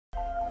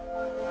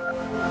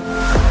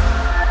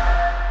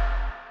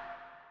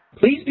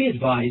Please be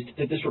advised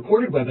that this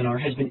recorded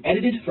webinar has been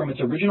edited from its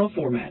original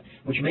format,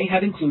 which may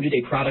have included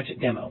a product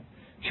demo.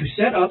 To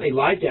set up a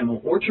live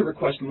demo or to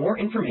request more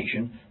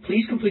information,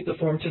 please complete the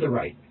form to the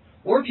right.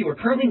 Or if you are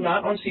currently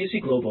not on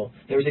CSC Global,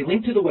 there is a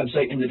link to the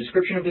website in the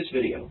description of this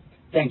video.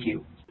 Thank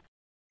you.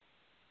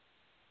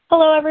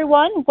 Hello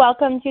everyone,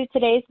 welcome to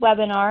today's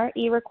webinar,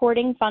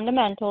 eRecording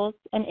Fundamentals,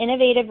 an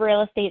Innovative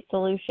Real Estate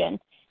Solution.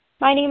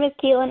 My name is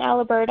Caitlin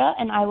Aliberta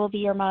and I will be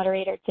your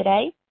moderator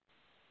today.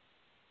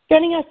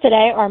 Joining us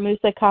today are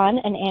Musa Khan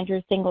and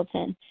Andrew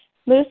Singleton.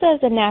 Musa is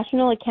a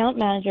National Account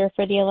Manager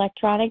for the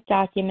Electronic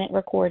Document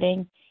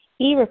Recording,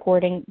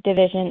 eRecording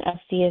division of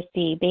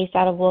CSC, based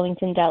out of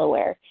Wilmington,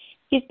 Delaware.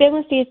 He's been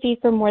with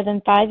CSC for more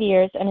than 5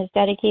 years and is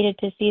dedicated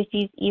to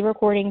CSC's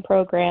eRecording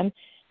program,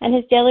 and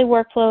his daily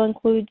workflow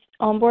includes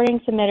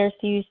onboarding submitters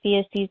to use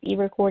CSC's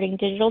eRecording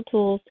digital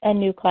tools and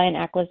new client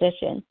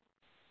acquisition.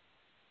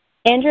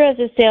 Andrew is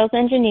a sales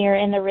engineer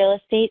in the Real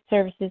Estate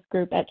Services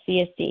Group at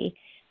CSC.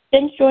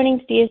 Since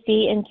joining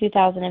CSC in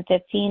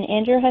 2015,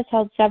 Andrew has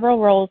held several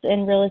roles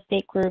in Real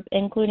Estate Group,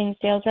 including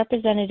sales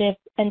representative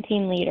and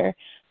team leader,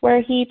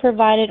 where he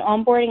provided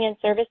onboarding and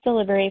service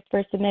delivery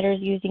for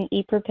submitters using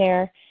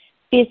ePrepare,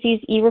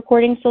 CSC's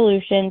eRecording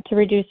solution, to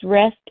reduce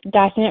risk,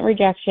 document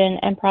rejection,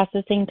 and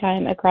processing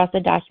time across a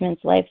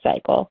document's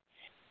lifecycle.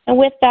 And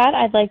with that,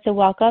 I'd like to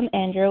welcome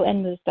Andrew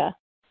and Musa.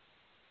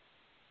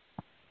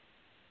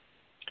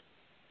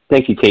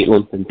 Thank you,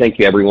 Caitlin, and thank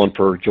you everyone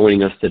for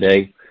joining us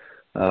today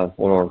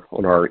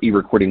on our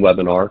eRecording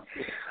webinar.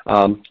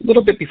 A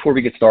little bit before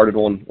we get started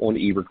on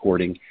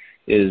eRecording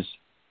is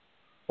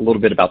a little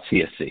bit about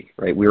CSC,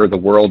 right? We are the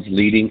world's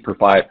leading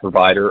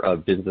provider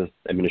of business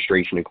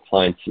administration and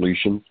compliance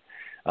solutions.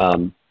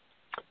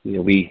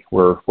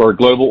 We're a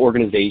global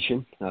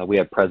organization. We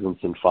have presence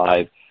in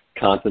 5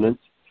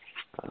 continents.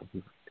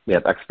 We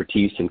have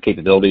expertise and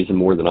capabilities in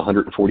more than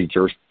 140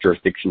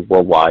 jurisdictions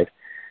worldwide.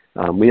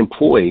 We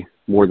employ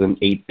more than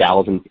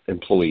 8,000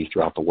 employees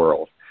throughout the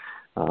world.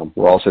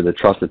 We're also the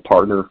trusted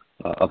partner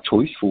of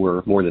choice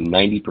for more than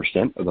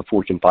 90% of the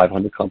Fortune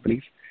 500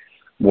 companies,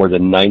 more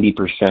than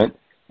 90%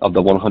 of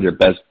the 100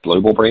 best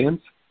global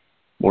brands,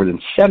 more than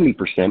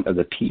 70% of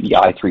the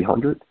PEI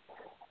 300,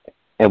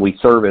 and we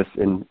service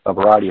in a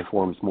variety of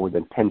forms more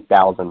than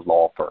 10,000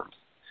 law firms.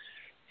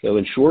 So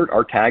in short,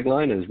 our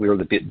tagline is we are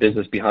the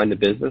business behind the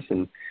business,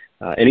 and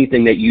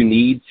anything that you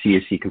need,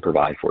 CSC can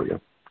provide for you.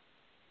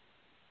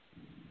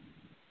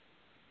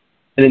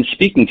 And then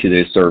speaking to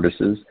those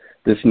services,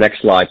 this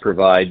next slide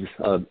provides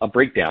a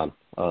breakdown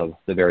of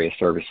the various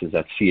services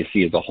that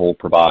CSC as a whole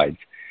provides.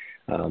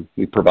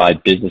 We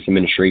provide business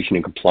administration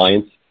and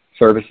compliance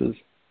services,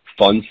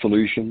 fund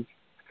solutions,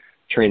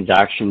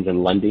 transactions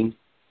and lending,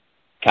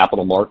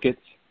 capital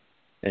markets,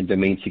 and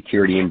domain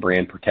security and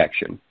brand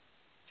protection.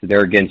 So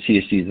there again,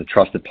 CSC is a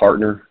trusted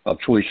partner of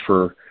choice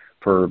for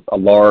a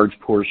large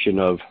portion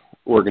of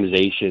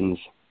organizations,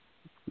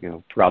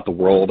 throughout the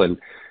world, and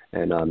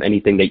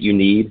anything that you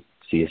need,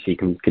 CSC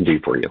can do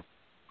for you.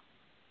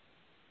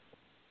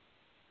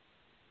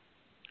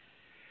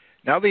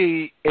 Now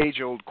the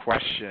age-old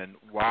question,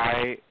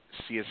 why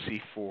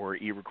CSC for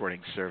eRecording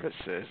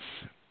services?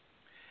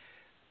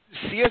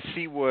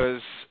 CSC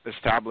was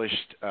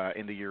established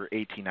in the year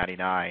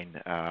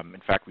 1899.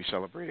 In fact, we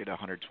celebrated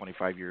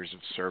 125 years of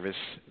service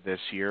this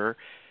year.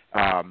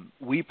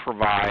 We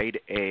provide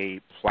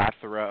a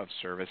plethora of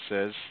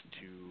services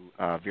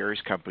to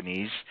various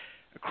companies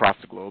across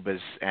the globe, as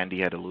Andy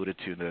had alluded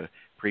to in the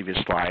previous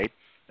slide.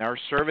 Now, our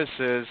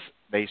services,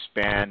 they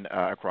span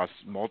across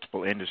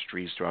multiple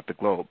industries throughout the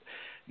globe.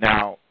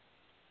 Now,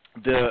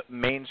 the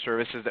main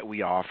services that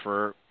we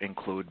offer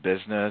include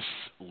business,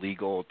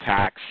 legal,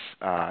 tax,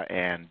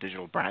 and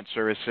digital brand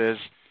services.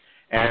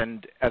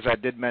 And as I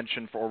did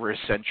mention, for over a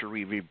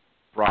century, we've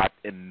brought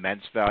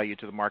immense value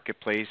to the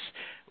marketplace.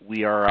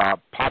 We are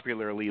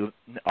popularly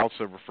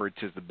also referred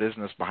to as the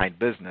business behind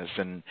business,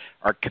 and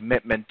our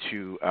commitment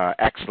to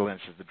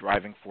excellence is the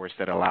driving force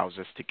that allows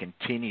us to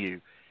continue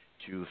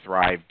to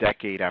thrive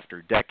decade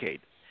after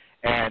decade.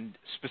 And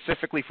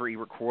specifically for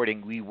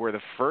eRecording, we were the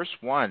first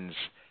ones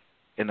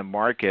in the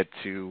market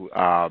to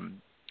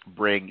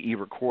bring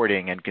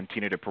eRecording and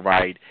continue to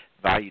provide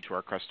value to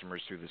our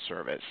customers through the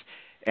service.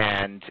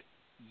 And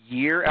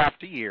year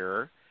after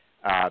year,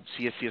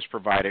 CSC has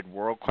provided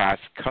world-class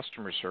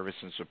customer service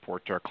and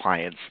support to our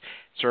clients.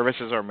 Service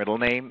is our middle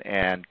name,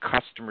 and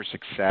customer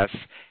success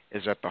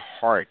is at the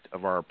heart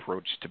of our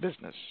approach to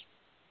business.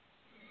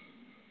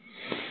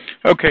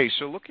 Okay,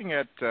 so looking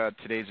at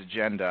today's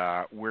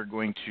agenda, we're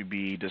going to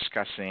be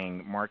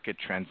discussing market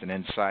trends and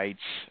insights,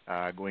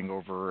 going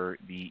over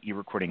the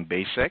eRecording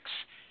basics,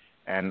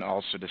 and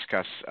also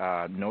discuss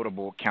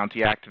notable county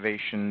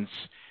activations,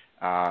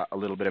 a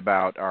little bit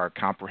about our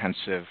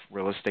comprehensive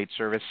real estate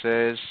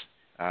services,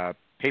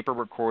 paper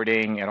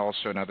recording, and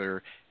also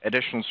another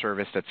additional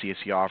service that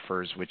CSC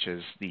offers, which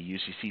is the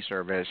UCC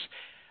service.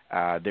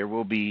 There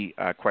will be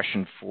a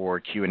question for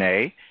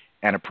Q&A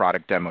and a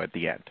product demo at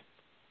the end.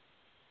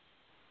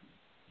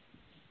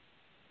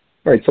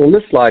 All right, so on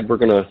this slide, we're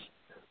going to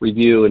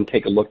review and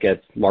take a look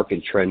at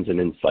market trends and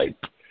insights.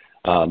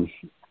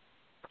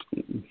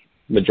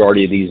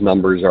 Majority of these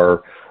numbers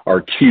are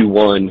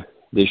Q1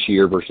 this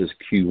year versus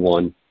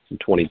Q1 in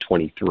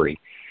 2023.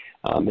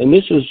 And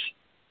this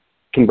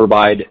can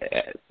provide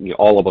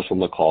all of us on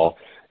the call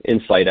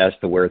insight as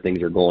to where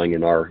things are going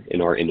in our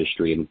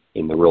industry and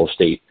in the real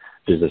estate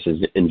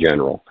businesses in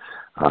general.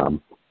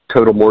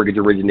 Total mortgage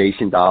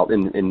origination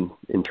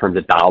in terms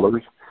of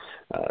dollars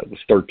was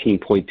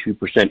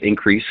 13.2%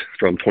 increase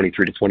from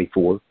 23 to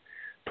 24.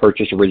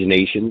 Purchase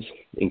originations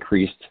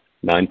increased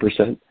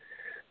 9%.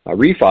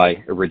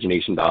 Refi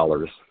origination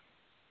dollars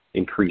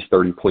increased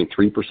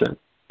 30.3%.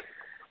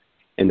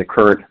 And the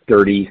current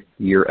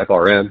 30-year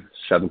FRM,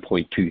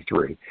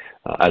 7.23,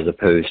 as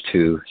opposed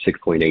to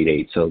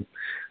 6.88. So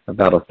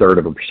about a third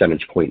of a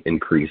percentage point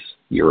increase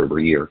year over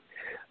year.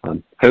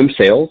 Home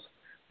sales,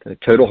 the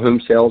total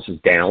home sales is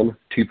down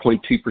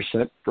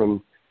 2.2%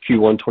 from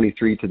Q1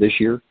 23 to this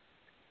year.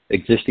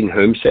 Existing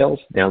home sales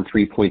down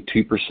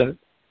 3.2%.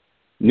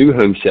 New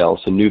home sales,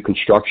 so new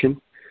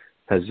construction,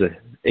 has an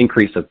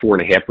increase of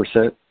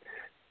 4.5%.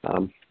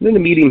 Then the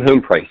median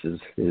home prices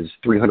is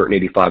a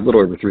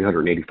little over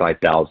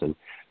 385,000,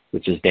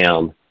 which is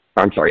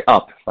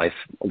up by a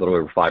little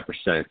over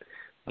 5%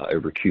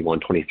 over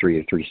Q1 23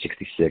 of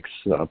 366,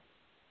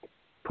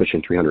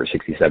 pushing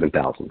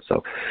 367,000.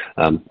 So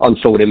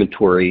unsold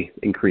inventory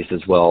increased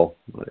as well,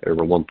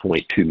 over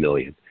 1.2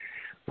 million.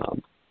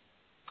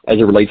 As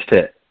it relates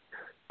to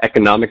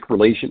economic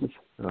relations,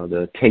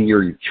 the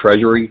 10-year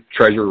treasury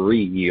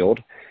yield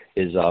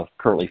is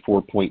currently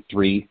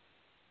 4.3,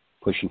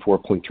 pushing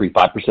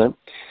 4.35%.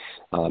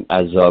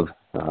 As of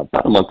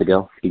about a month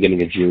ago,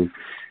 beginning of June.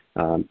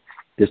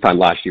 This time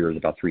last year was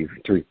about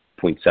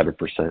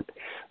 3.7%.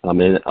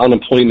 And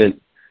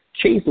unemployment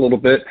changed a little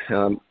bit.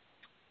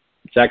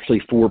 It's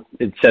actually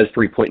it says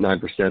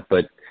 3.9%,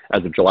 but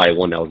as of July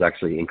 1, that was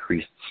actually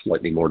increased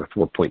slightly more to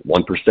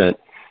 4.1%,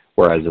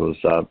 whereas it was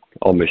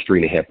almost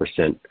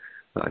 3.5%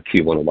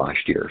 Q1 of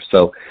last year.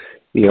 So,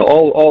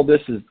 all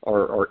this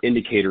are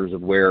indicators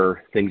of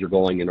where things are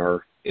going in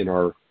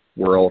our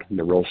world, in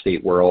the real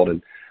estate world,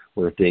 and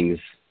where things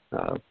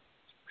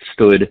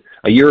stood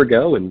a year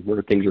ago and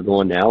where things are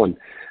going now. And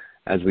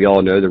as we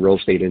all know, the real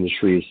estate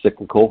industry is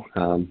cyclical.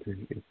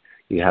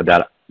 You have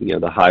that,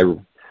 the highs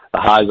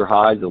are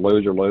highs, the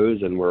lows are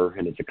lows,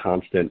 and it's a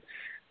constant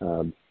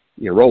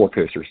roller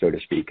coaster, so to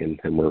speak, and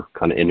we're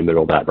kind of in the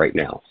middle of that right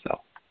now. So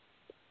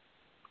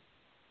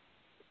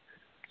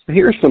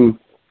here's some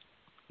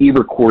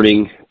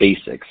eRecording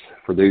basics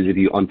for those of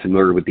you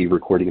unfamiliar with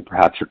eRecording and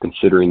perhaps you're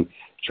considering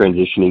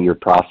transitioning your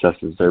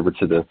processes over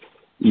to the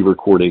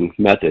eRecording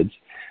methods.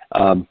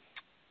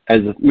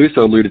 As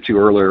Musa alluded to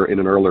earlier in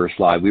an earlier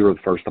slide, we were the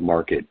first to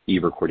market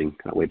eRecording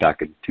way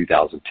back in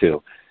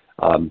 2002.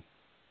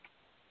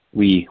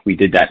 We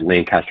did that in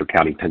Lancaster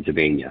County,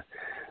 Pennsylvania,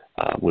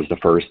 was the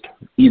first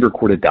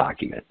eRecorded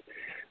document.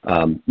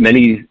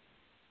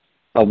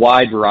 A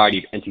wide variety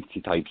of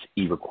entity types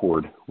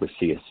eRecord with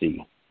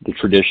CSC. The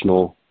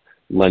traditional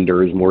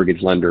lenders,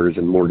 mortgage lenders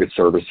and mortgage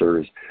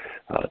servicers,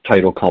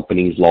 title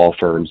companies, law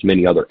firms,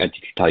 many other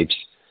entity types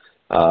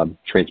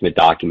transmit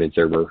documents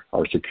over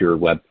our secure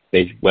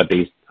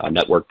web-based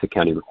network to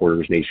county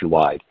recorders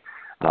nationwide.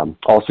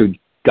 Also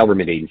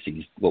government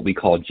agencies, what we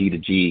call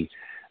G2G,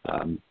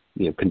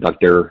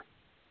 conduct their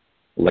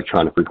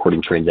electronic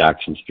recording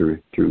transactions through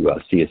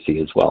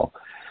CSC as well.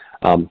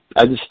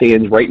 As it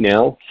stands right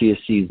now,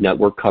 CSC's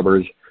network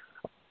covers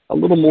a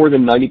little more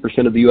than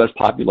 90% of the U.S.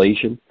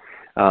 population.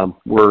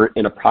 We're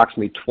in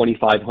approximately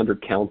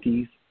 2,500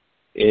 counties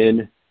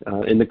in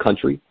the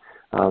country.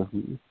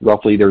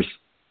 Roughly, there's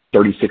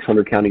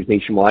 3,600 counties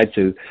nationwide.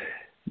 So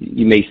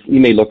you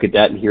may look at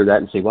that and hear that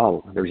and say,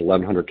 "Wow, there's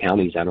 1,100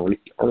 counties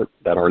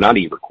that are not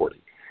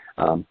e-recording."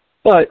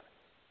 But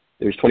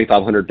there's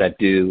 2,500 that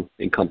do,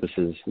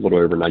 encompasses a little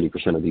over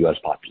 90% of the U.S.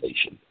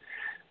 population.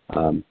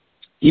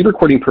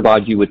 E-recording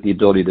provides you with the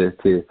ability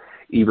to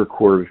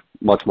e-record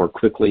much more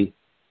quickly,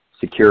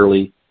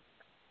 securely,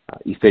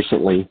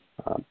 efficiently,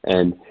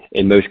 and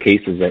in most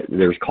cases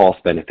there's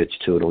cost benefits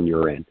to it on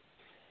your end.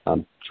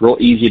 It's real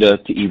easy to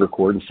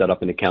e-record and set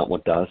up an account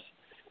with us.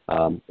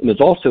 And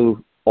it's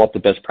also off the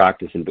best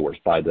practice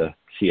endorsed by the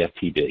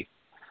CFPB.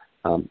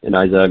 And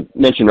as I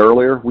mentioned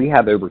earlier, we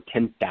have over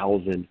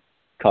 10,000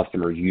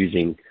 customers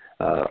using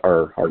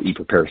our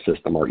ePrepare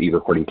system, our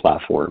e-recording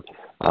platform.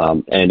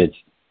 And it's,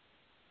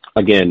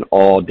 again,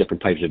 all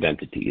different types of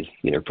entities,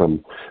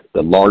 from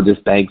the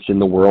largest banks in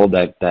the world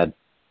that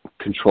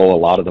control a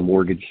lot of the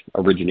mortgage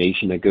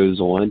origination that goes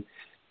on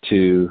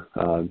to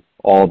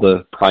all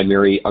the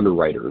primary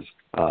underwriters.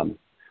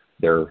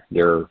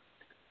 Their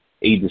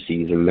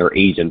agencies and their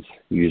agents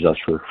use us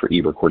for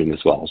e-recording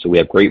as well. So we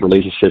have great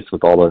relationships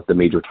with all the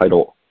major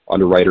title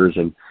underwriters,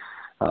 and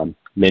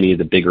many of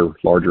the bigger,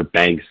 larger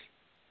banks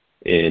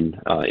in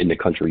the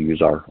country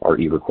use our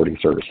e-recording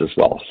service as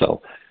well.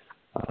 So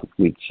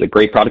it's a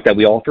great product that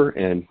we offer,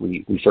 and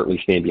we certainly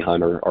stand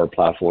behind our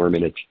platform,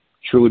 and it's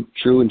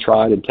true and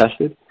tried and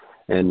tested.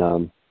 And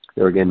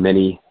there are, again,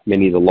 many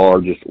many of the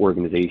largest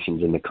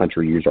organizations in the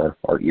country use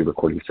our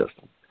e-recording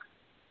system.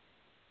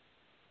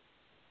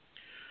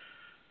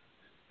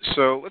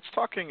 So let's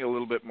talking a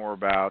little bit more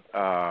about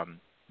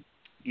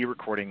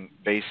e-recording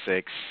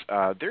basics.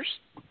 There's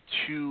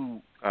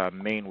two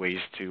main ways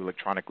to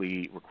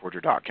electronically record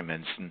your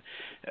documents. And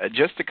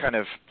just to kind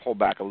of pull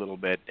back a little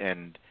bit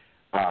and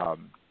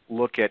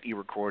look at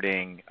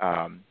e-recording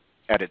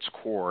at its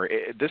core,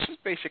 this is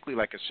basically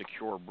like a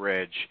secure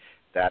bridge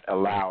that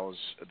allows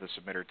the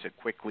submitter to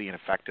quickly and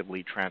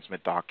effectively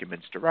transmit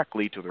documents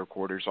directly to the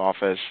recorder's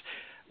office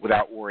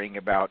without worrying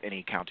about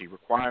any county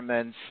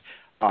requirements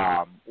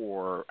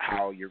or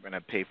how you're going to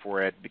pay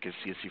for it, because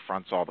CSC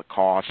fronts all the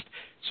cost.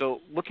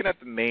 So looking at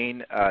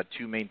the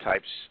two main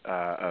types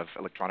of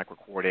electronic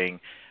recording,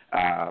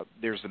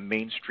 there's the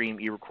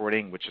mainstream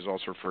e-recording, which is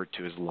also referred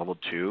to as level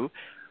 2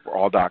 for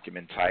all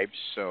document types.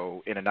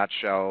 So in a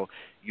nutshell,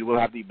 you will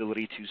have the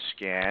ability to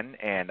scan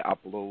and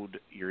upload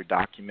your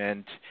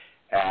document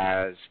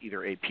as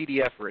either a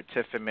PDF or a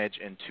TIFF image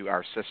into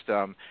our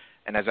system.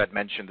 And as I'd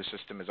mentioned, the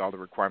system has all the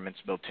requirements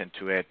built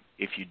into it.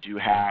 If you do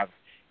have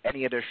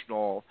any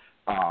additional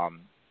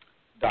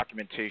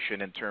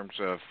documentation in terms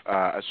of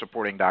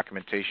supporting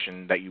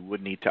documentation that you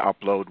would need to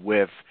upload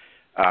with,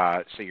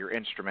 say, your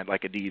instrument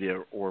like a deed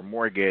or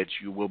mortgage,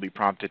 you will be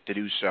prompted to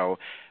do so.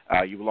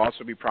 You will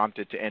also be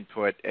prompted to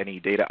input any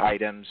data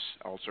items,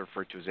 also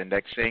referred to as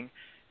indexing,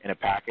 in a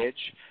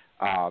package.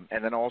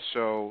 And then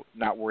also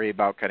not worry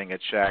about cutting a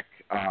check.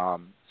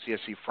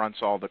 CSC fronts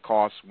all the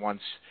costs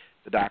once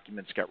the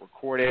documents get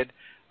recorded.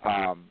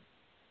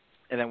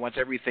 And then once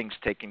everything's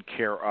taken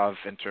care of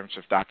in terms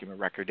of document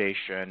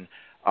recordation,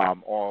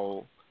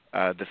 all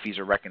the fees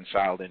are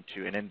reconciled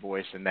into an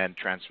invoice and then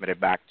transmitted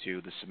back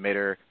to the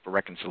submitter for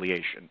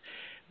reconciliation.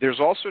 There's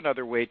also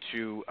another way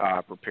to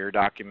prepare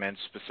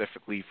documents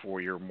specifically for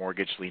your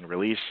mortgage lien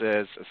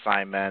releases,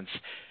 assignments.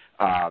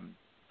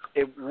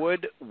 It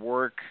would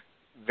work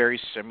very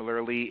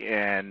similarly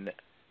in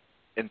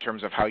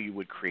terms of how you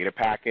would create a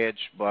package,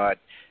 but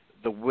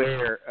the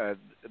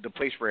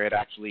place where it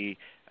actually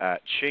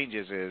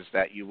changes is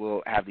that you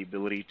will have the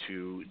ability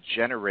to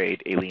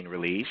generate a lien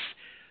release.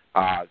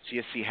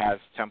 CSC has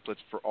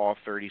templates for all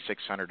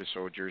 3,600 or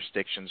so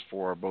jurisdictions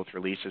for both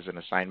releases and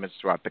assignments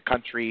throughout the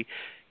country.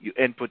 You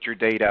input your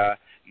data,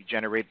 you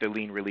generate the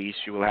lien release.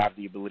 You will have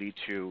the ability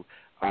to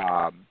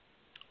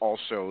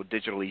also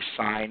digitally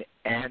sign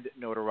and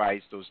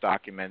notarize those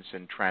documents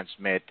and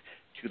transmit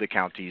to the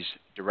counties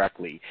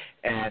directly.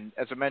 And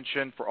as I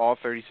mentioned, for all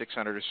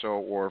 3,600 or so,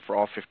 or for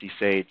all 50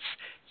 states,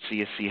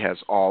 CSC has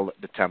all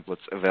the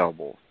templates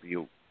available for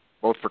you,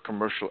 both for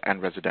commercial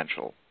and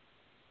residential.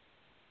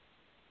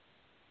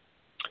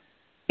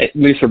 Hey,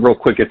 Lisa, real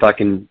quick, if I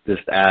can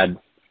just add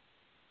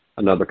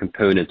another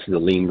component to the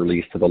lien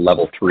release, to the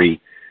level 3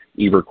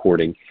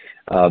 e-recording.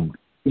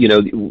 You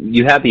know,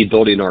 you have the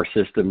ability in our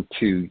system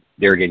to,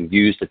 there again,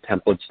 use the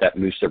templates that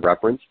Musa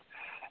referenced,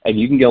 and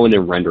you can go in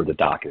and render the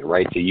document,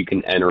 right? So you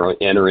can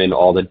enter in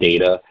all the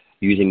data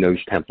using those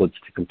templates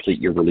to complete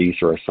your release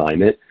or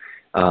assignment.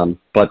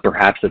 But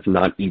perhaps it's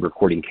not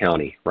e-recording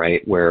county,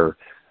 right? Where,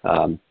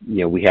 you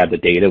know, we have the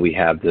data, we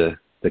have the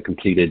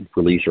completed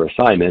release or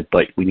assignment,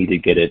 but we need to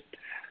get it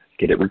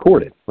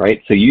recorded,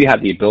 right? So you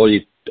have the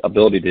ability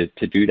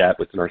to do that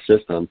within our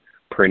system,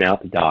 print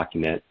out the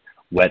document,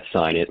 wet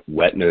sign it,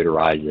 wet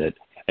notarize it,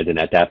 and then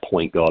at that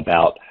point go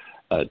about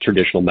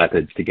traditional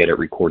methods to get it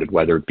recorded,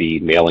 whether it be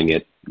mailing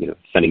it, you know,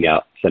 sending it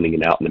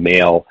out in the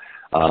mail,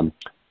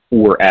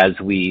 or as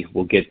we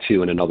will get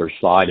to in another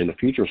slide, in a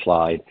future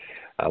slide,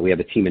 we have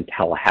a team in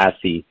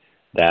Tallahassee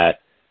that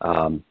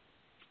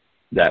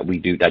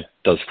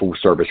does full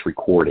service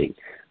recording.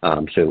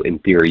 So in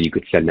theory, you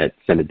could send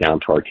it down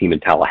to our team in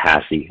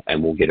Tallahassee,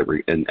 and we'll get it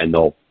and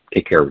they'll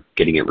take care of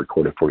getting it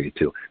recorded for you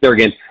too. There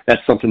again,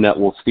 that's something that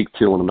we'll speak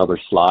to on another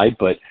slide,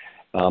 but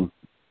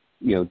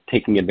you know,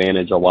 taking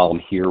advantage of while I'm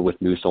here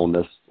with Musa on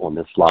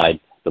this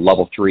slide, the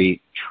level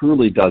 3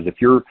 truly does.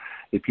 If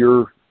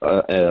you're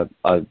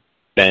a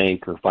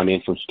bank or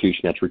financial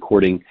institution that's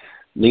recording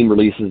lien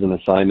releases and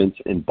assignments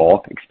in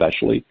bulk,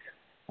 especially,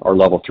 our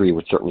level 3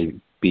 would certainly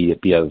be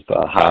of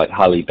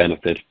highly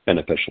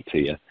beneficial to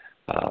you.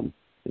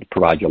 It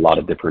provides you a lot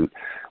of different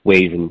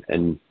ways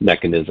and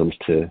mechanisms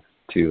to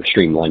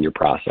streamline your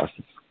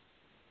processes.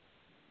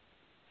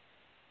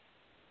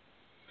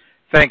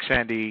 Thanks,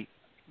 Andy.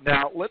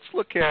 Now, let's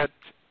look at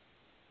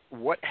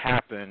what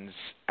happens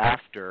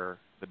after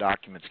the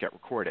documents get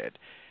recorded.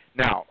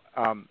 Now,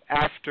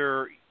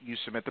 after you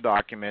submit the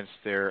documents,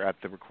 they're at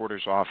the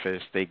recorder's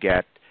office, they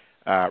get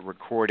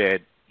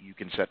recorded. You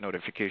can set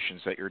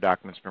notifications that your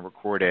document's been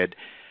recorded.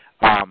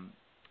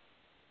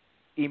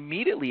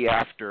 Immediately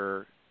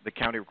after the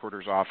county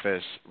recorder's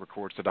office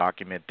records the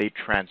document, they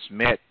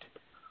transmit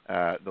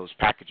those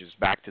packages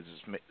back to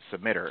the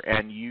submitter,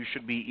 and you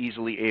should be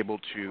easily able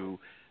to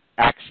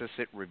access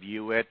it,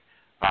 review it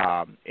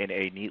in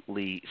a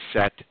neatly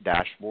set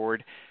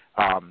dashboard.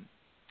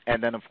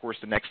 And then, of course,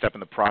 the next step in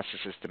the process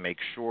is to make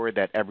sure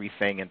that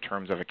everything in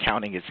terms of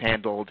accounting is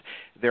handled.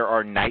 There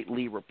are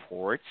nightly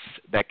reports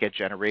that get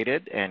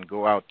generated and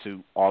go out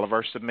to all of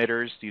our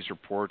submitters. These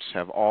reports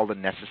have all the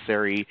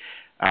necessary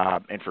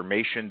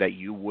information that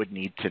you would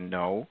need to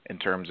know in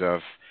terms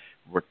of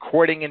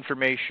recording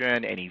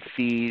information, any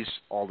fees,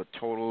 all the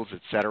totals,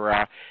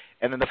 etc.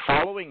 And then the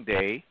following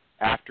day,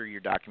 after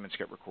your documents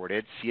get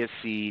recorded,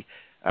 CSC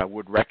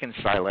would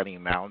reconcile any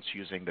amounts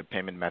using the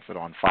payment method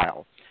on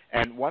file.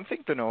 And one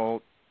thing to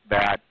note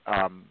that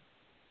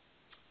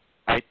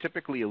I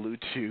typically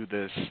allude to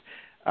this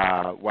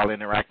while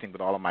interacting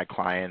with all of my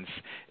clients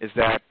is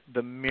that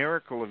the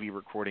miracle of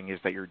eRecording is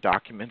that your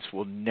documents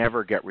will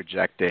never get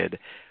rejected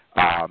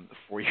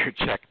for your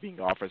check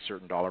being off a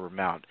certain dollar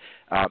amount.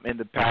 In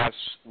the past,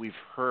 we've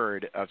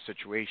heard of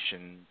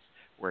situations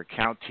where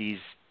counties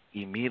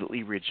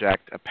immediately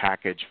reject a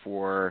package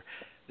for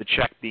the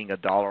check being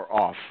 $1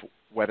 off,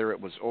 whether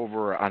it was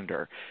over or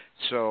under.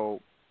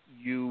 So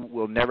you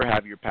will never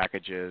have your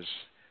packages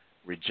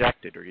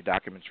rejected or your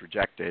documents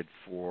rejected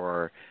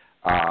for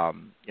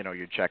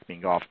your check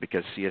being off,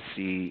 because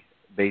CSC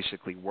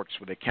basically works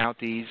with the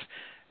counties,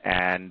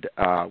 and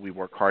we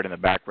work hard in the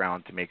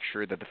background to make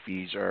sure that the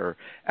fees are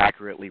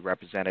accurately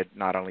represented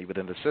not only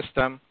within the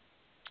system,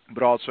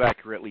 but also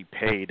accurately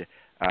paid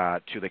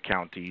to the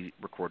county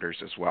recorders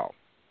as well.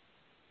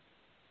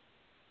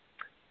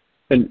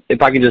 And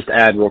if I can just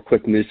add real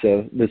quick,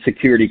 Musa, the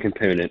security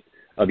component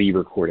of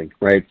eRecording,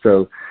 right?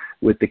 So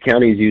with the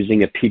counties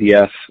using a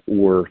PDF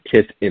or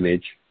TIFF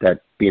image that's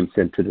being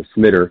sent to the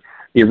submitter,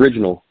 the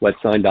original wet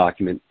sign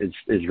document is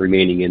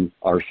remaining in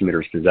our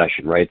submitter's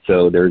possession, right?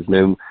 So there's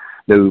no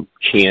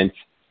chance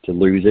to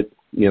lose it,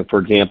 for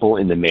example,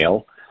 in the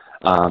mail.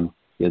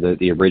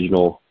 The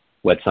original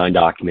wet sign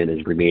document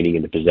is remaining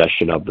in the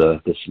possession of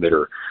the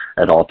submitter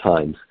at all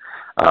times.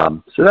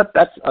 So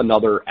that's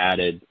another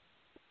added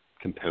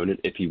component,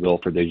 if you will,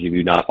 for those of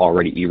you not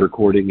already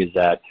eRecording, is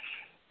that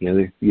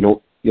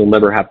you'll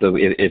never have to.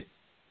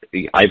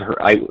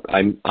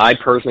 I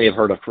personally have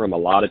heard from a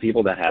lot of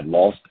people that had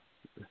lost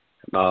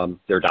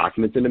their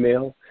documents in the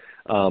mail,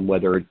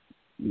 whether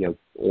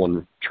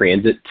on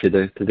transit to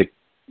the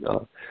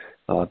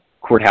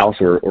courthouse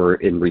or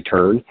in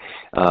return.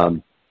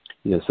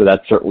 So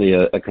that's certainly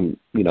a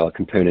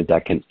component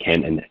that can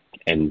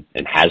and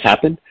has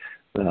happened.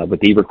 With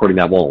the eRecording,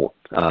 that won't.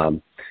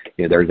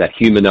 There's that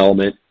human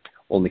element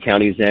on the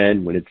county's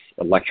end. When it's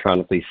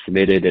electronically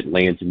submitted, it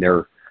lands in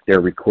their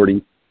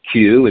recording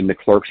queue, and the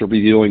clerks are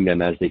reviewing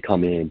them as they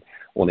come in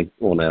on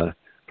a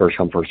first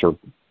come first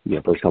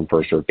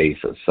served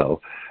basis. So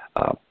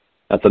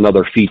that's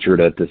another feature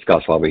to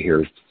discuss while we're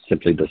here, is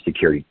simply the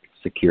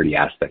security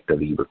aspect of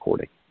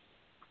eRecording.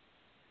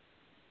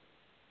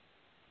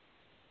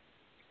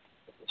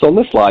 So on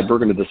this slide, we're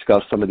going to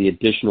discuss some of the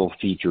additional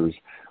features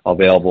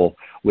available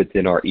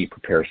within our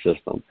ePrepare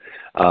system.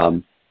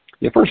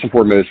 First and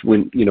foremost,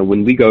 when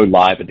we go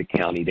live at the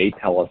county, they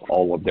tell us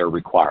all of their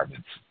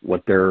requirements,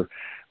 what their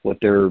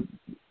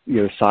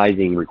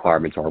sizing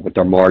requirements are, what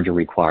their margin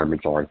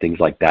requirements are, things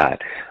like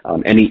that.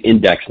 Any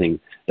indexing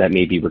that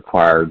may be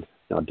required,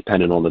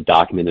 depending on the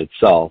document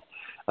itself,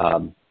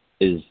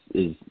 is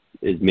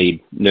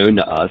made known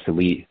to us, and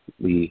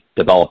we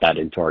develop that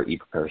into our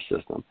ePrepare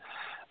system.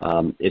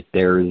 If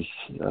there's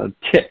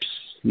tips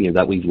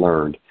that we've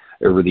learned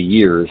over the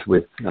years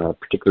with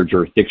particular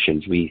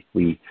jurisdictions, we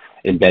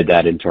embed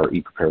that into our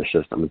ePrepare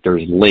system. If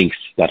there's links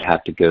that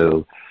have to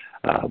go,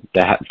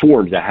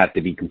 forms that have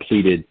to be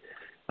completed,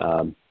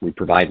 we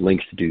provide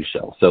links to do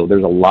so. So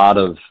there's a lot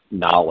of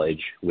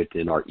knowledge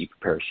within our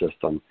ePrepare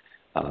system.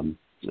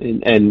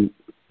 And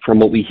from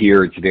what we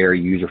hear, it's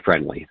very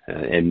user-friendly,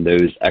 and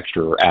those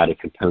extra or added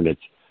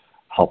components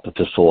help to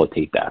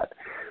facilitate that.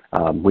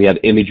 We have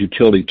image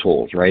utility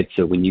tools, right?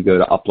 So when you go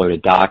to upload a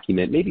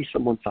document, maybe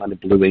someone signed a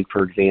blue ink,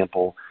 for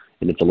example,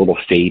 and it's a little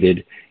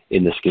faded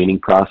in the scanning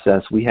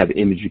process, we have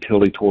image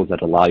utility tools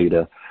that allow you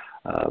to,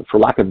 for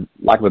lack of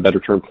a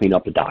better term, clean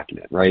up the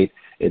document, right?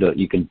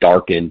 You can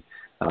darken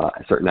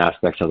certain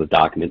aspects of the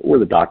document or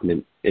the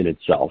document in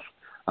itself.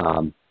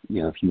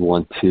 If you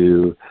want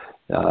to,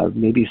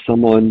 maybe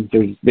someone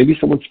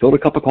spilled a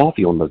cup of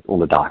coffee on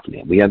the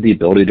document. We have the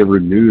ability to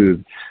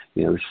remove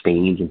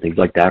stains and things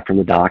like that from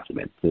the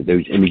document. So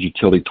those image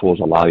utility tools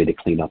allow you to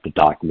clean up the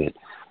document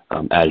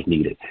as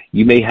needed.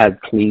 You may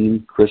have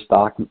clean, crisp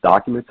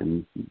documents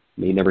and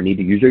may never need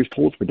to use those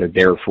tools, but they're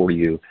there for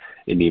you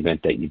in the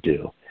event that you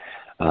do.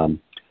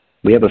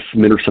 We have a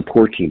submitter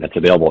support team that's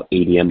available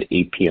 8 a.m. to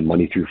 8 p.m.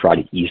 Monday through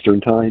Friday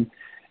Eastern Time,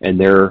 and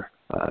they're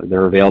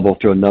available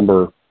through a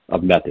number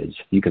of methods.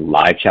 You can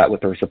live chat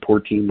with our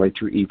support team right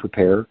through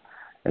ePrepare,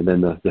 and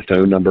then the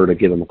phone number to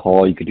give them a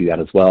call, you could do that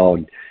as well.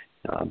 And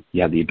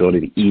you have the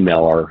ability to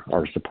email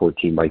our support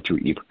team right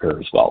through ePrepare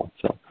as well.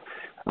 So,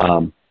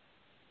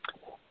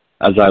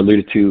 as I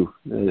alluded to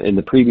in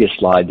the previous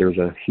slide, there's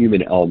a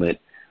human element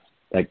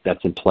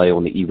that's in play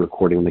on the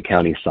eRecording on the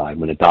county side.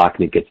 When a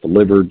document gets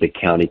delivered, the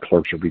county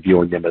clerks are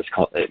reviewing them as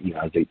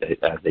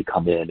they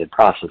come in and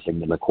processing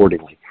them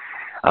accordingly.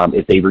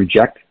 If they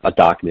reject a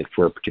document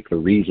for a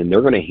particular reason,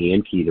 they're going to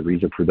hand key the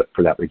reason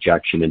for that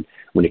rejection, and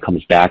when it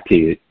comes back to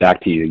you,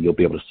 you'll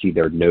be able to see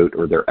their note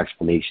or their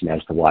explanation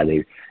as to why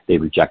they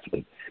rejected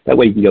it. That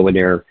way you can go in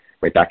there,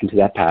 right back into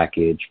that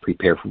package,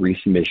 prepare for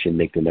resubmission,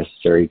 make the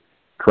necessary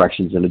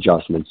corrections and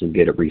adjustments, and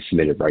get it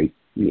resubmitted right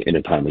in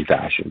a timely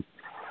fashion.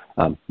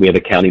 We have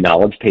a county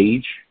knowledge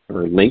page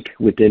or link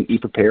within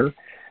ePrepare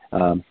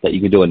that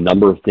you can do a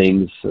number of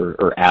things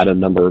or add a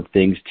number of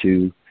things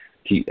to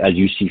as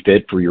you see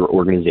fit for your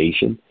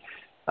organization.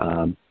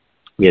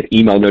 We have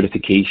email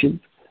notifications.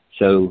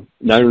 So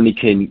not only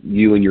can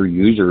you and your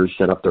users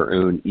set up their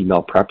own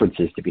email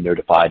preferences to be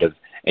notified of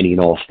any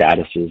and all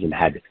statuses and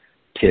had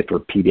TIFF or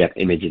PDF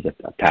images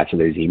attached to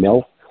those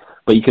emails,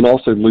 but you can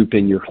also loop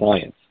in your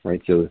clients,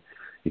 right? So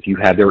if you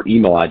have their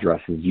email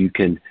addresses, you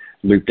can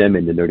loop them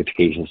in the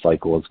notification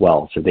cycle as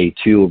well. So they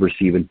too will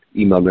receive an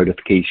email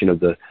notification of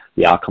the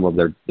outcome of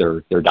their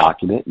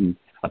document and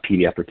a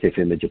PDF or TIFF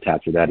image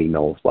attached to that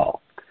email as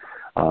well.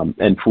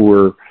 And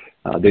for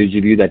those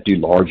of you that do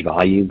large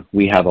volume,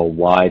 we have a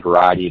wide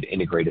variety of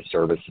integrated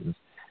services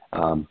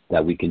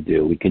that we can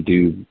do. We can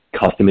do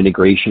custom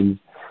integrations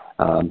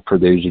for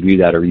those of you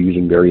that are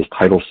using various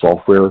title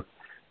software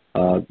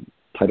that's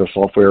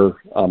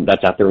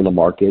out there in the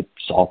market,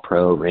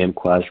 SoftPro,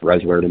 RamQuest,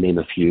 ResWare, to name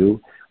a few.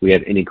 We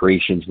have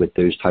integrations with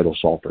those title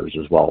softwares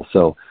as well.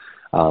 So,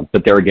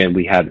 but there again,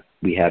 we have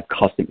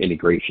custom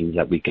integrations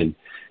that we can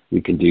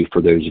do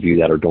for those of you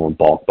that are doing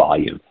bulk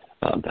volume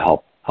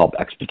to help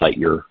expedite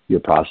your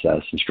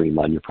process and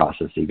streamline your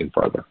process even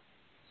further.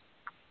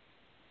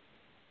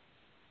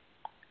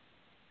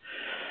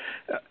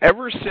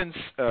 Ever since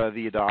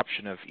the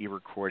adoption of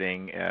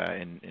e-recording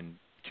in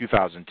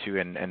 2002,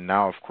 and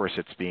now, of course,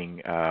 it's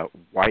being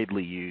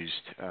widely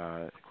used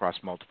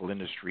across multiple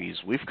industries,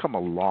 we've come a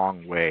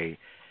long way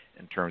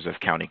in terms of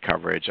county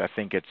coverage. I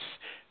think it's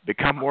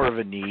become more of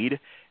a need,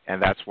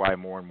 and that's why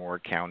more and more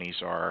counties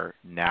are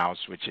now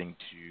switching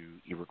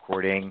to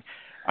e-recording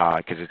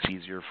because it's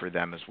easier for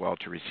them as well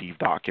to receive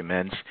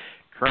documents.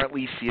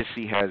 Currently,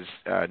 CSC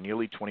has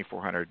nearly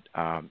 2,400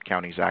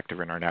 counties active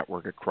in our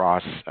network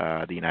across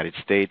the United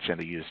States and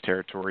the U.S.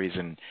 territories,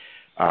 and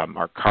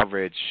our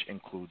coverage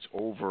includes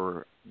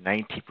over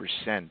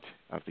 90%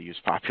 of the U.S.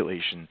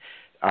 population.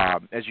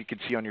 As you can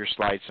see on your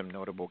slide, some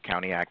notable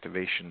county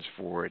activations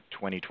for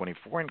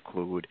 2024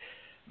 include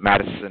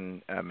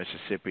Madison,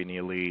 Mississippi,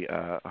 nearly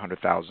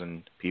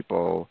 100,000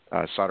 people,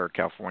 Sutter,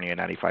 California,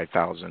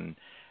 95,000,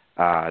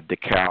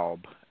 DeKalb,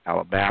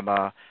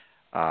 Alabama,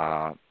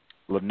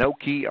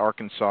 Lenoke,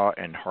 Arkansas,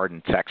 and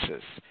Hardin,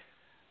 Texas.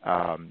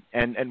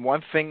 And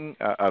one thing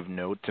of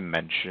note to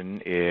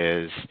mention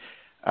is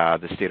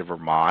the state of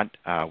Vermont,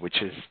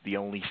 which is the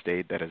only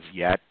state that has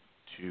yet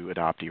to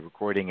adopt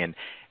e-recording. And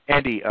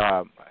Andy,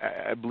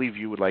 I believe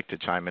you would like to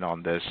chime in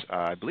on this.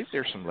 I believe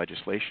there's some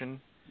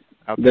legislation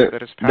out there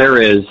that is passed. There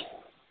is.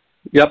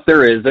 Yep,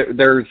 there is.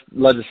 There's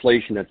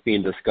legislation that's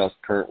being discussed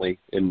currently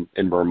in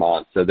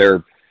Vermont. So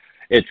they're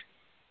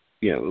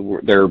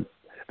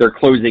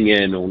closing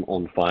in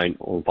on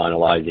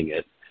finalizing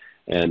it,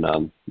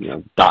 and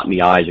dotting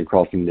the I's and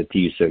crossing the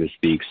T's, so to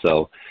speak.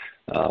 So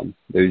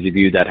those of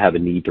you that have a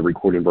need to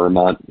record in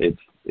Vermont,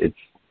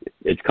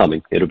 it's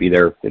coming. It'll be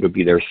there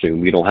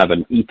soon. We don't have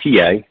an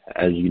ETA,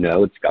 as you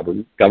know. It's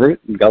government.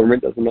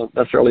 Government doesn't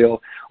necessarily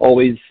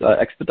always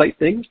expedite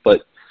things,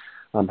 but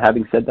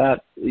having said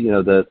that,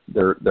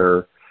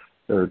 they're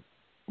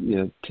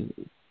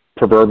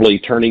proverbially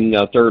turning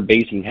third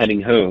base and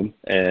heading home,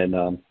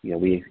 and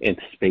we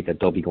anticipate that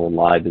they'll be going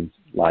live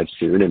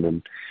soon, and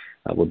then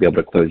we'll be able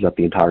to close up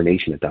the entire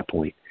nation at that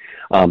point.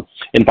 And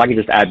if I can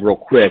just add real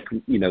quick,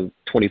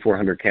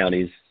 2,400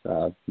 counties,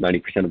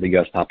 90% of the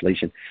U.S.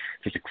 population.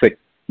 Just a quick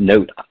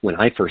note: when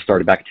I first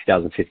started back in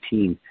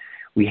 2015,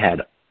 we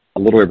had a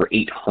little over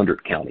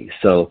 800 counties.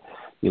 So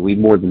we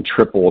more than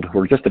tripled,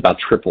 or just about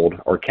tripled,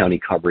 our county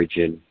coverage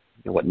in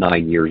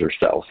 9 years or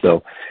so.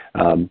 So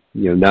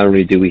not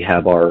only do we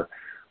have our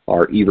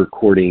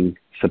e-recording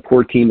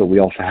support team, but we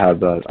also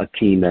have a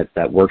team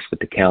that works with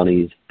the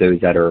counties,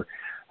 those that are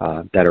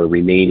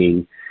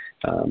remaining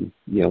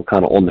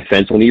kind of on the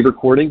fence on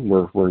e-recording.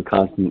 We're in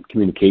constant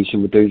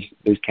communication with those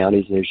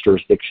counties and those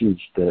jurisdictions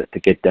to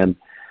get them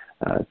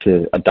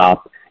to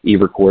adopt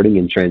e-recording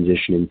and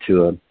transition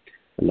into an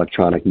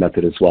electronic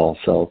method as well.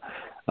 So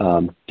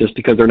just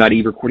because they're not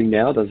e-recording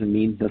now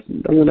doesn't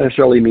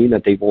necessarily mean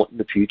that they won't in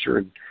the future,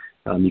 and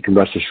you can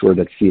rest assured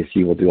that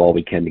CSC will do all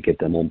we can to get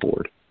them on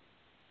board.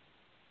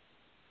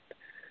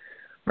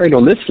 All right,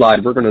 on this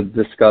slide, we're going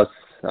to discuss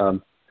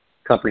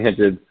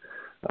comprehensive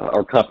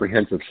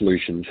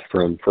solutions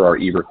for our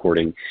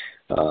e-recording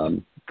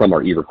from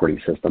our e-recording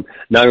system.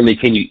 Not only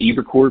can you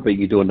e-record, but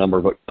you do a number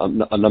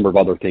of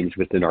other things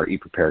within our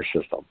e-prepare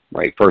system.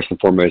 Right. First and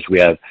foremost, we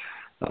have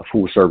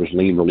full service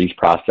lien release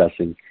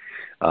processing.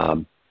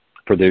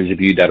 For those of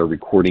you that are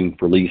recording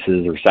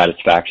releases or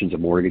satisfactions of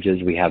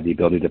mortgages, we have the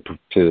ability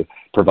to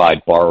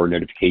provide borrower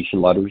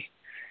notification letters.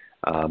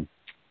 As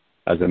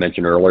I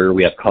mentioned earlier,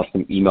 we have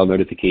custom email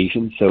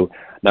notifications. So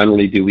not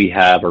only do we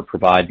have or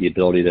provide the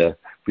ability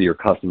for your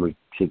customers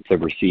to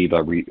receive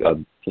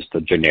just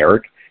a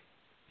generic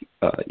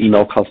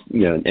email,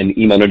 an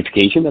email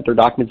notification that their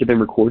documents have been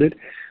recorded.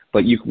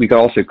 But we can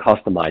also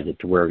customize it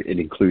to where it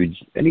includes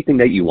anything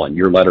that you want,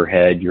 your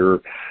letterhead,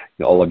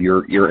 all of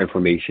your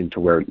information, to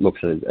where it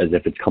looks as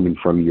if it's coming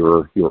from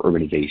your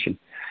organization.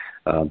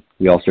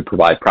 We also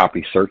provide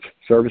property search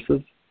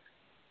services.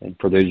 And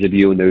for those of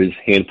you in those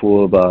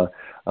handful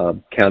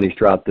of counties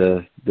throughout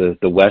the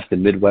West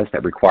and Midwest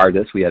that require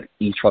this, we have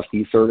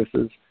e-trustee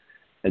services.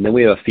 And then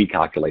we have a fee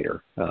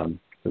calculator.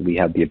 We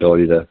have the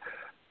ability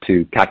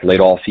to calculate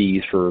all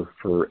fees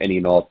for any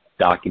and all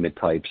document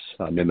types,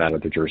 no matter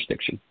the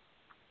jurisdiction.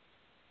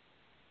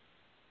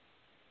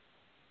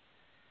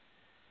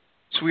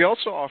 So we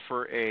also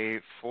offer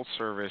a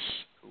full-service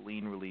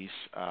lien release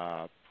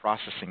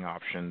processing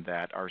option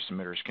that our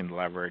submitters can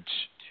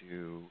leverage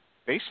to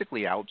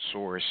basically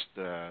outsource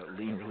the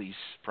lien release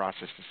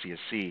process to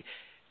CSC,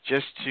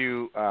 just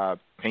to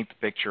paint the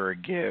picture or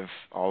give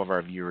all of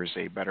our viewers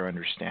a better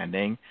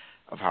understanding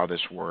of how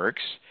this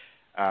works.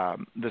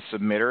 The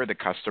submitter, the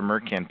customer,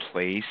 can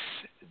place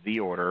the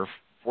order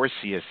for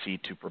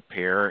CSC to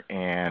prepare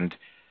and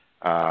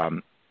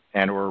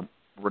or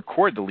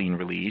record the lien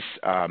release.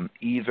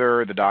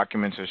 Either the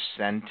documents are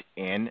sent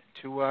in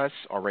to us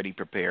already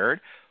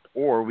prepared,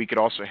 or we could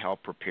also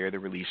help prepare the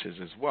releases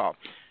as well.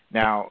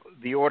 Now,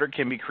 the order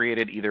can be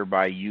created either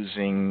by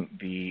using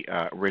the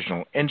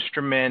original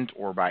instrument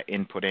or by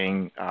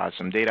inputting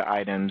some data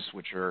items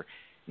which are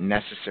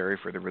necessary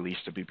for the release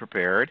to be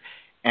prepared.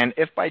 And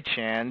if by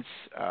chance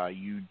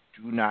you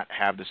do not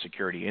have the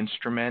security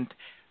instrument,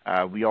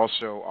 we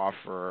also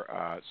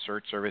offer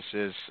search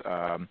services,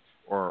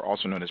 or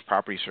also known as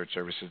property search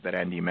services, that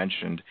Andy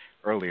mentioned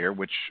earlier,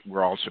 which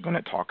we're also going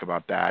to talk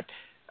about that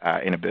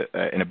in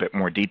a bit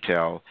more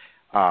detail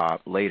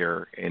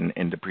later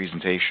in the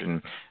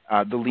presentation.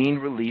 The lien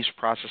release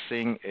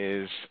processing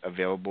is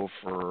available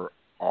for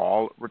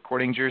all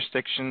recording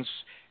jurisdictions,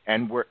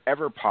 and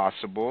wherever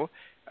possible,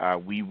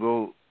 we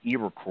will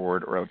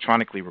e-record or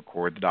electronically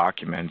record the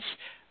documents.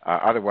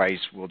 Otherwise,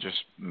 we'll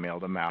just mail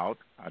them out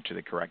to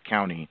the correct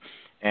county.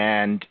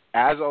 And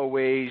as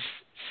always,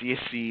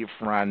 CSC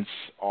fronts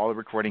all the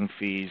recording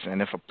fees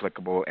and, if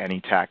applicable, any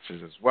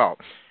taxes as well.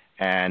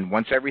 And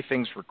once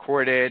everything's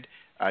recorded,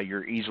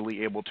 you're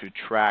easily able to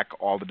track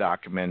all the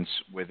documents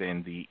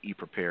within the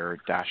ePrepare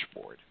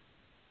dashboard.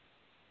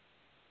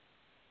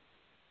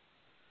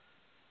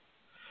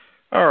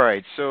 All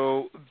right,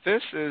 so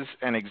this is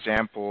an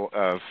example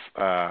of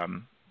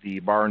the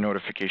borrower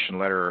notification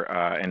letter,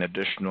 an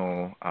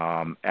additional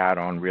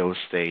add-on real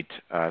estate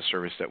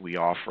service that we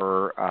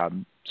offer.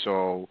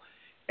 So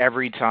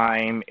every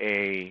time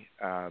a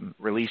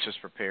release is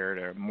prepared,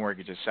 a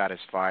mortgage is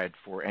satisfied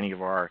for any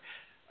of our,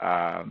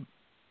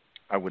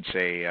 I would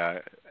say,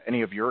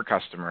 any of your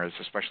customers,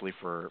 especially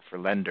for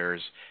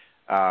lenders,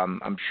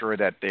 I'm sure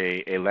that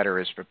a letter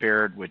is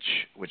prepared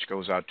which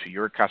goes out to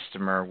your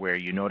customer where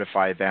you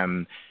notify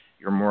them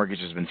your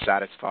mortgage has been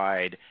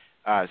satisfied.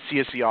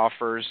 CSC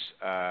offers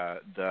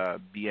the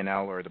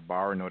BNL, or the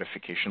borrower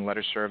notification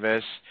letter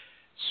service.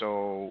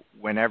 So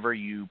whenever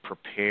you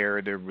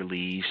prepare the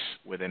release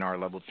within our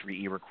Level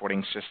 3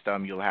 e-recording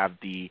system, you'll have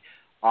the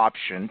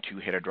option to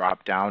hit a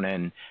drop-down,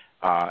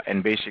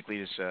 and basically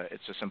it's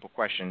a simple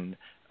question.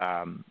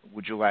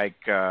 Would you like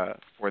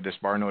for this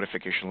borrower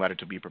notification letter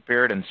to be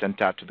prepared and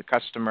sent out to the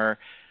customer?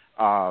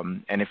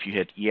 And if you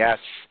hit yes,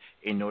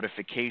 a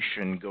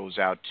notification goes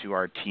out to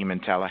our team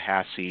in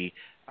Tallahassee,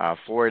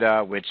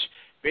 Florida, which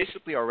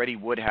basically already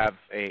would have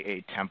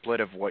a template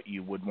of what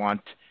you would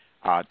want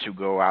to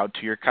go out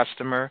to your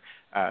customer.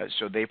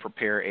 So they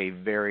prepare a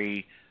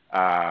very,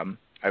 I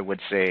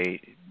would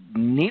say,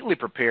 neatly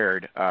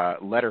prepared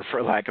letter,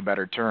 for lack of a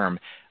better term.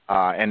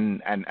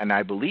 And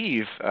I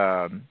believe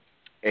a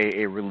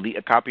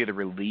copy of the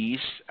release,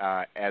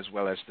 as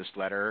well as this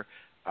letter,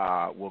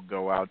 will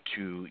go out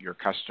to your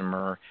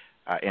customer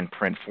in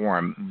print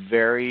form.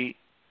 Very,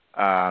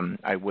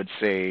 I would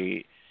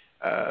say,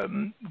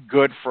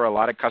 good for a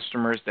lot of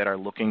customers that are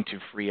looking to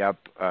free up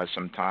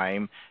some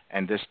time,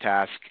 and this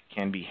task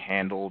can be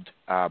handled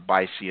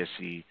by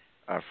CSC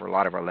for a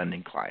lot of our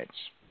lending clients.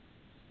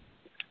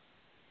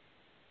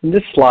 And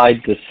this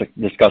slide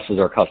discusses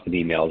our custom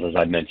emails, as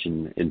I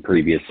mentioned in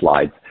previous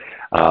slides.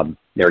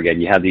 There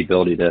again, you have the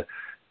ability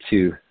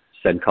to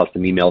send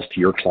custom emails to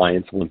your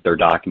clients once their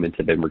documents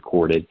have been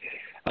recorded.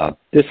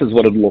 This is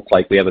what it would look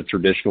like. We have a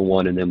traditional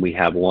one, and then we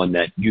have one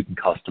that you can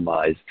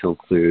customize to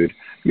include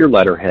your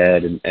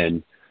letterhead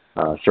and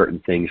certain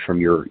things from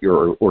your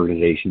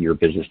organization, your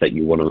business that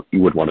you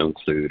would want to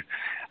include.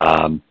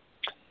 And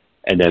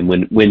then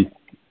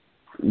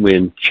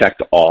when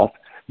checked off,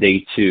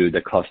 they too,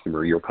 the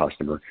customer, your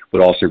customer,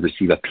 would also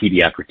receive a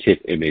PDF or TIFF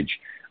image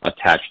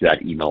attached to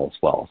that email as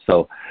well.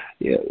 So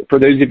for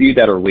those of you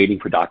that are waiting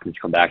for documents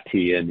to come back to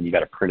you, and you got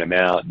to print them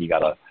out, and you got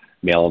to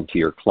mail them to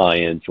your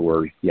clients,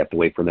 or you have to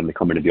wait for them to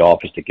come into the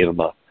office to give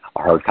them a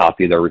hard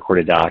copy of their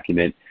recorded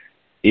document,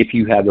 if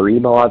you have their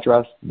email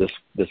address, this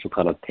will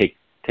kind of take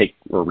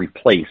or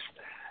replace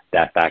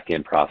that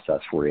back-end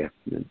process for you.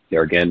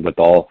 There again, with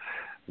all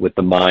with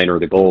the mind or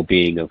the goal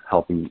being of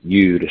helping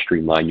you to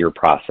streamline your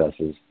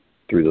processes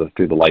through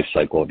the life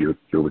cycle of your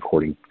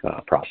recording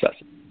process.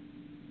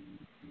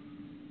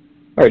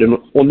 All right, and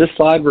on this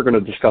slide, we're going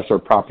to discuss our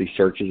property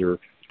searches, or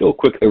do a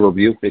quick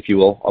overview, if you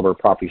will, of our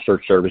property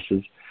search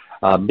services.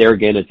 There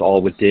again, it's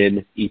all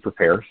within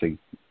ePrepare, so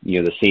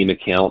the same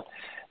account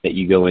that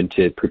you go in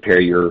to prepare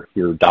your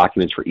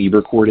documents for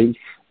eRecording.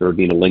 There would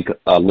be a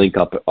link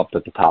up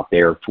at the top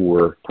there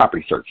for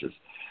property searches.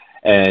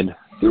 And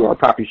through our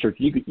property search,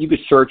 you could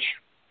search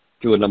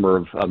through a number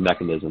of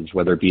mechanisms,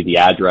 whether it be the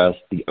address,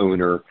 the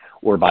owner,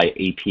 or by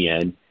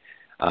APN.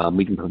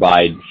 We can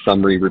provide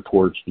summary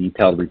reports,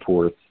 detailed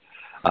reports.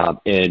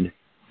 In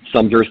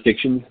some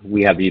jurisdictions,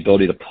 we have the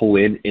ability to pull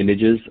in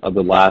images of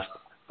the last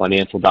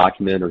financial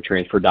document or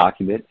transfer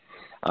document.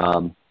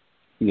 So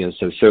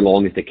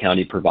long as the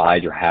county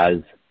provides or has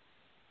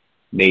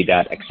made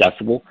that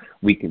accessible,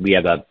 we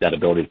have that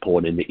ability to pull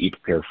it into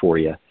ePrepare for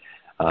you.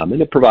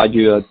 And it provides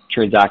you a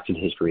transaction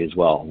history as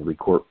well,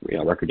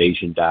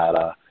 recordation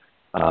data,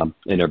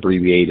 an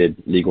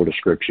abbreviated legal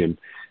description,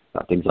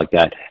 things like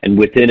that. And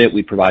within it,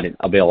 we provide an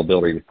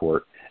availability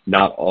report.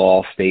 Not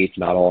all states,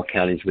 not all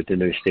counties within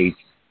those states,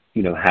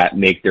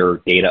 make their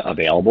data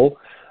available.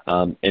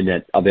 And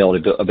that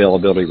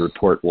availability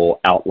report will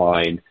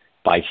outline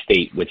by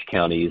state which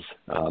counties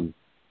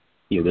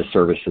the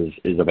service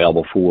is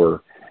available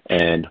for,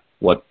 and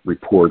what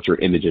reports or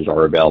images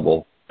are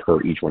available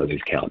per each one of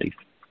those counties.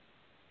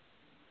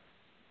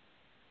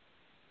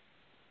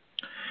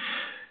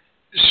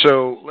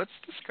 So let's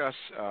discuss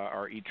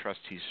our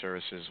eTrustee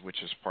services,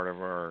 which is part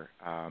of our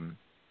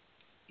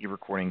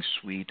eRecording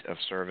suite of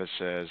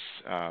services.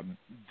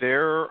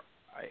 There,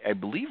 I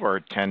believe, are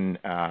 10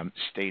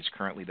 states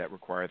currently that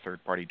require a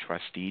third-party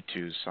trustee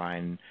to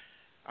sign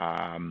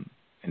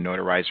and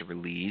notarize a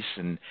release.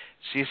 And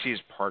CSC is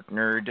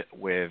partnered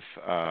with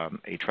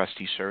a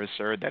trustee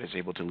servicer that is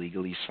able to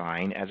legally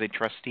sign as a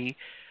trustee.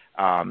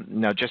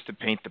 Now, just to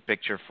paint the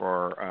picture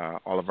for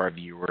all of our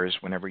viewers,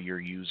 whenever you're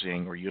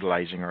using or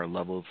utilizing our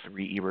Level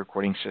 3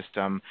 eRecording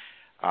system,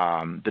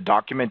 the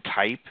document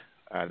type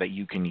that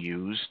you can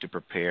use to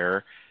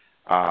prepare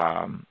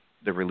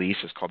the release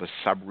is called a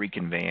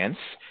sub-reconveyance,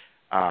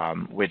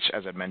 which,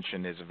 as I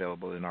mentioned, is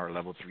available in our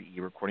Level 3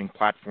 eRecording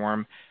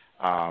platform.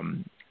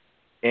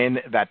 In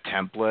that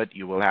template,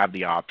 you will have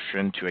the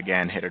option to,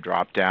 again, hit a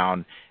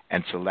drop-down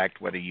and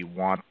select whether you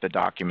want the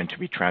document to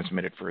be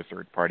transmitted for a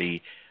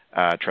third-party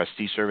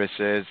trustee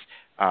services,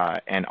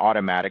 and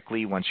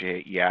automatically, once you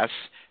hit yes,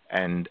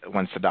 and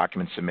once the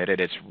document's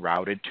submitted, it's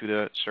routed to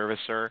the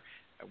servicer,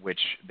 which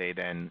they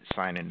then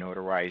sign and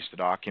notarize the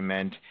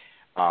document,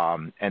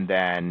 and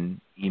then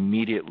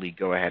immediately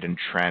go ahead and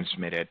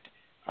transmit it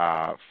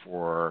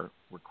for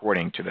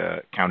recording to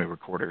the county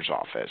recorder's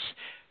office.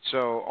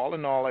 So all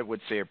in all, I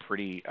would say a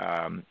pretty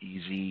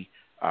easy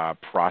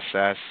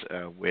process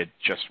with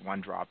just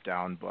one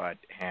drop-down, but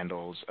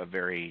handles a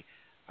very,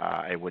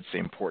 I would say,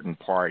 important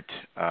part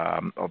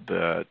of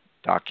the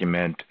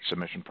document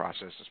submission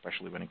process,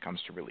 especially when it comes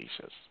to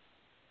releases.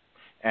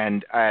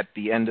 And at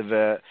the end of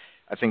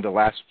I think the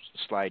last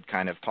slide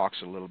kind of talks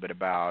a little bit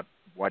about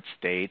what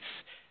states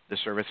the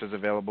service is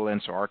available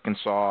in. So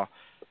Arkansas,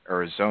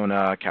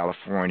 Arizona,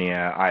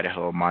 California,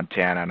 Idaho,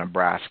 Montana,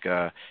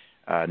 Nebraska,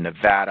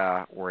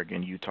 Nevada,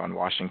 Oregon, Utah, and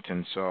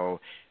Washington. So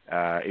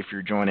if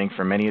you're joining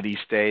from any of these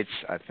states,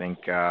 I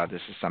think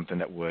this is something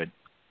that would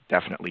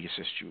definitely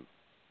assist you.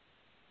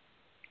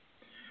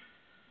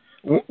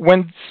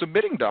 When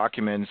submitting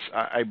documents,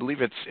 I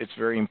believe it's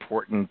very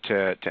important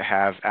to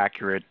have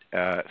accurate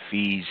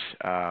fees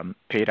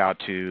paid out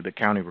to the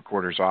county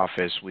recorder's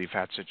office. We've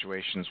had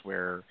situations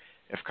where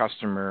if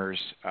customers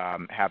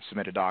have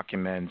submitted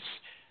documents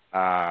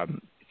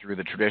through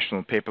the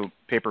traditional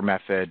paper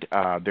method,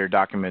 their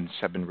documents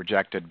have been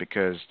rejected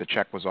because the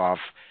check was off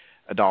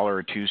 $1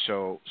 or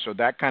 $2. So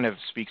that kind of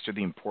speaks to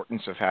the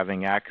importance of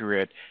having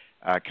accurate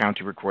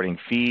county recording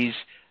fees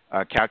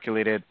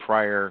calculated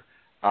prior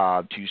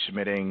to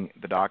submitting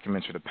the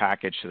documents or the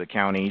package to the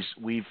counties.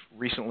 We've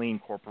recently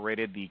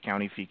incorporated the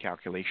county fee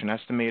calculation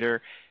estimator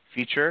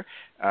feature.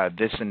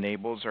 This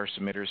enables our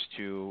submitters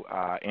to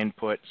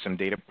input some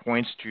data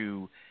points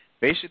to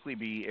basically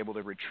be able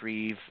to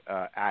retrieve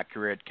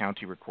accurate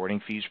county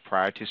recording fees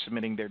prior to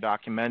submitting their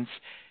documents.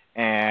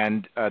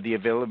 And the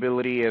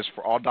availability is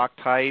for all doc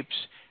types,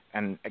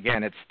 and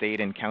again, it's state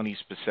and county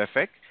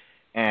specific.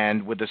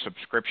 And with the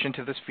subscription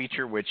to this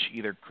feature, which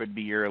either could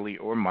be yearly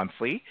or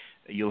monthly,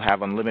 you'll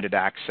have unlimited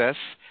access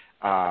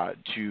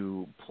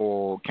to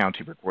pull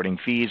county recording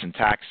fees and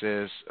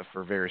taxes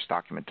for various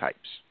document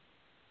types.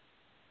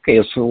 Okay,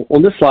 so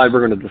on this slide,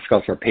 we're going to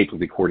discuss our paper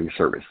recording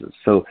services.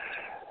 So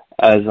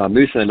as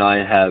Musa and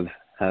I have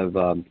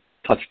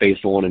touched base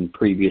on in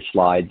previous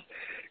slides,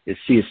 is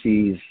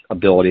CSC's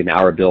ability and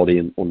our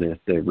ability on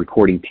the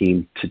recording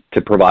team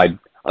to provide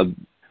a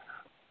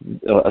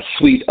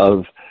suite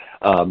of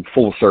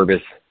full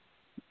service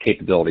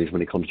capabilities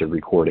when it comes to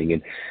recording.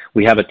 And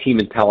we have a team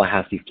in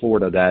Tallahassee,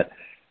 Florida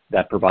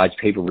that provides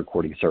paper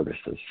recording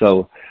services.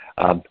 So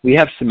we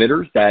have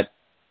submitters that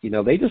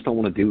they just don't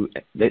want to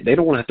they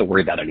don't want to have to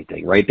worry about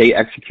anything, right? They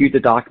execute the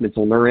documents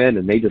on their end,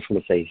 and they just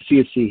want to say,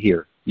 CSC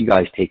here, you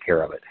guys take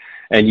care of it.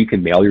 And you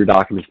can mail your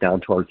documents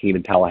down to our team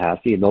in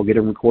Tallahassee, and they'll get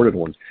them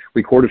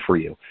recorded for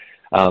you.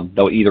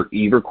 They'll either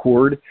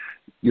e-record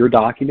your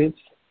documents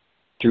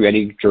through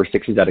any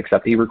jurisdictions that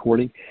accept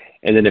e-recording,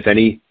 and then if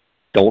any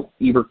don't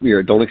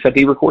accept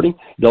e-recording,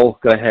 they'll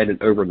go ahead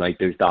and overnight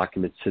those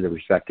documents to the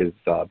respective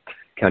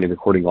county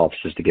recording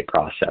offices to get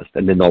processed,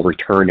 and then they'll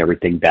return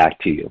everything back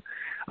to you.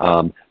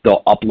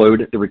 They'll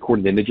upload the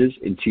recorded images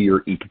into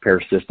your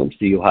ePrepare system,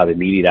 so you'll have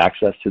immediate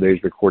access to those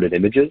recorded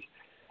images,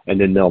 and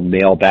then they'll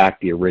mail back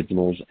the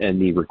originals and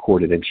the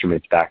recorded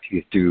instruments back to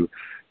you through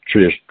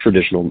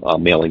traditional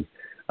mailing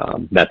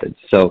methods.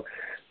 So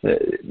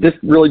this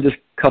really just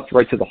cuts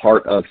right to the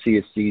heart of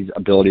CSC's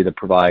ability to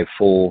provide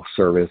full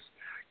service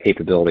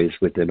capabilities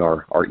within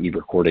our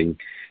e-recording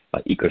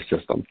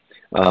ecosystem.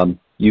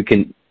 You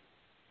can,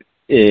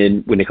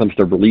 when it comes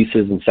to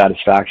releases and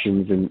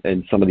satisfactions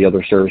and some of the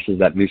other services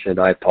that Musa and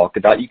I have talked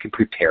about, you can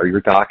prepare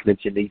your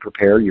documents in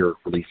ePrepare, your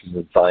releases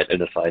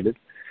and assignments,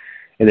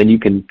 and then you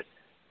can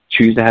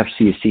choose to have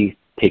CSC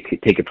take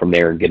it from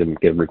there and get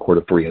them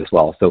recorded for you as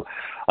well. So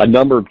a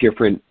number of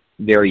different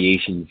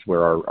variations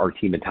where our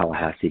team in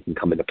Tallahassee can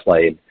come into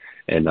play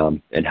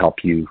and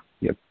help you,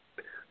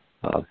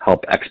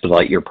 help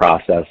expedite your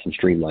process and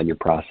streamline your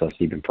process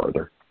even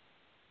further.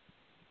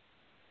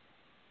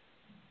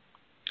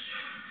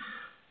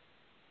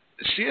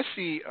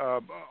 CSC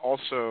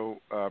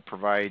also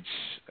provides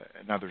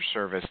another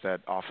service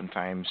that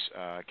oftentimes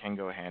can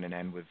go hand in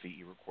hand with the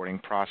e-recording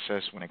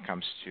process when it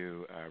comes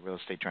to real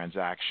estate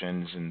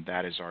transactions, and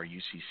that is our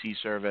UCC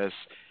service.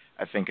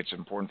 I think it's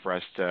important for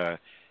us to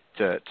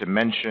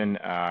mention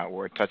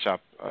or touch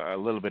up a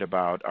little bit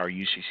about our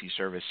UCC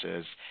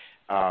services.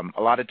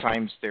 A lot of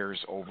times there's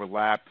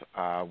overlap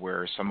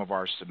where some of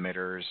our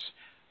submitters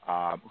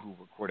who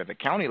record at the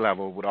county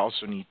level would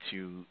also need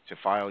to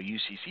file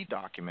UCC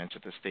documents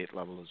at the state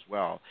level as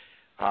well.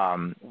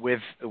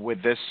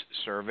 With this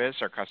service,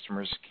 our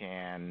customers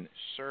can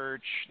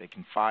search, they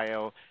can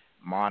file,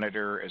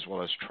 monitor, as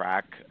well as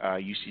track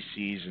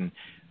UCCs and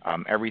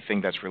everything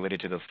that's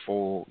related to the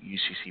full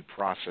UCC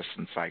process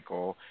and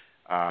cycle.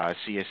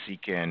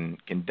 CSC can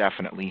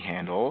definitely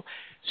handle.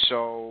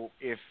 So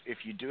if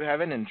you do have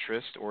an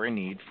interest or a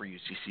need for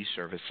UCC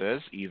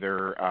services,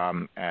 either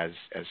as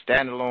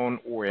standalone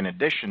or in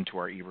addition to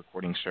our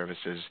e-recording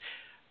services,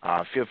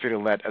 feel free to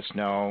let us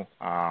know.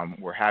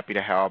 We're happy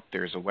to help.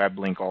 There's a web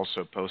link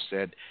also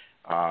posted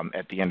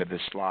at the end of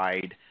this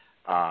slide,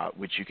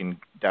 which you can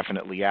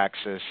definitely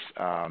access,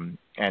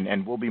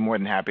 and we'll be more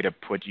than happy to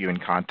put you in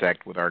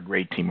contact with our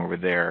great team over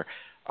there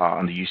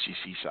on the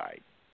UCC side.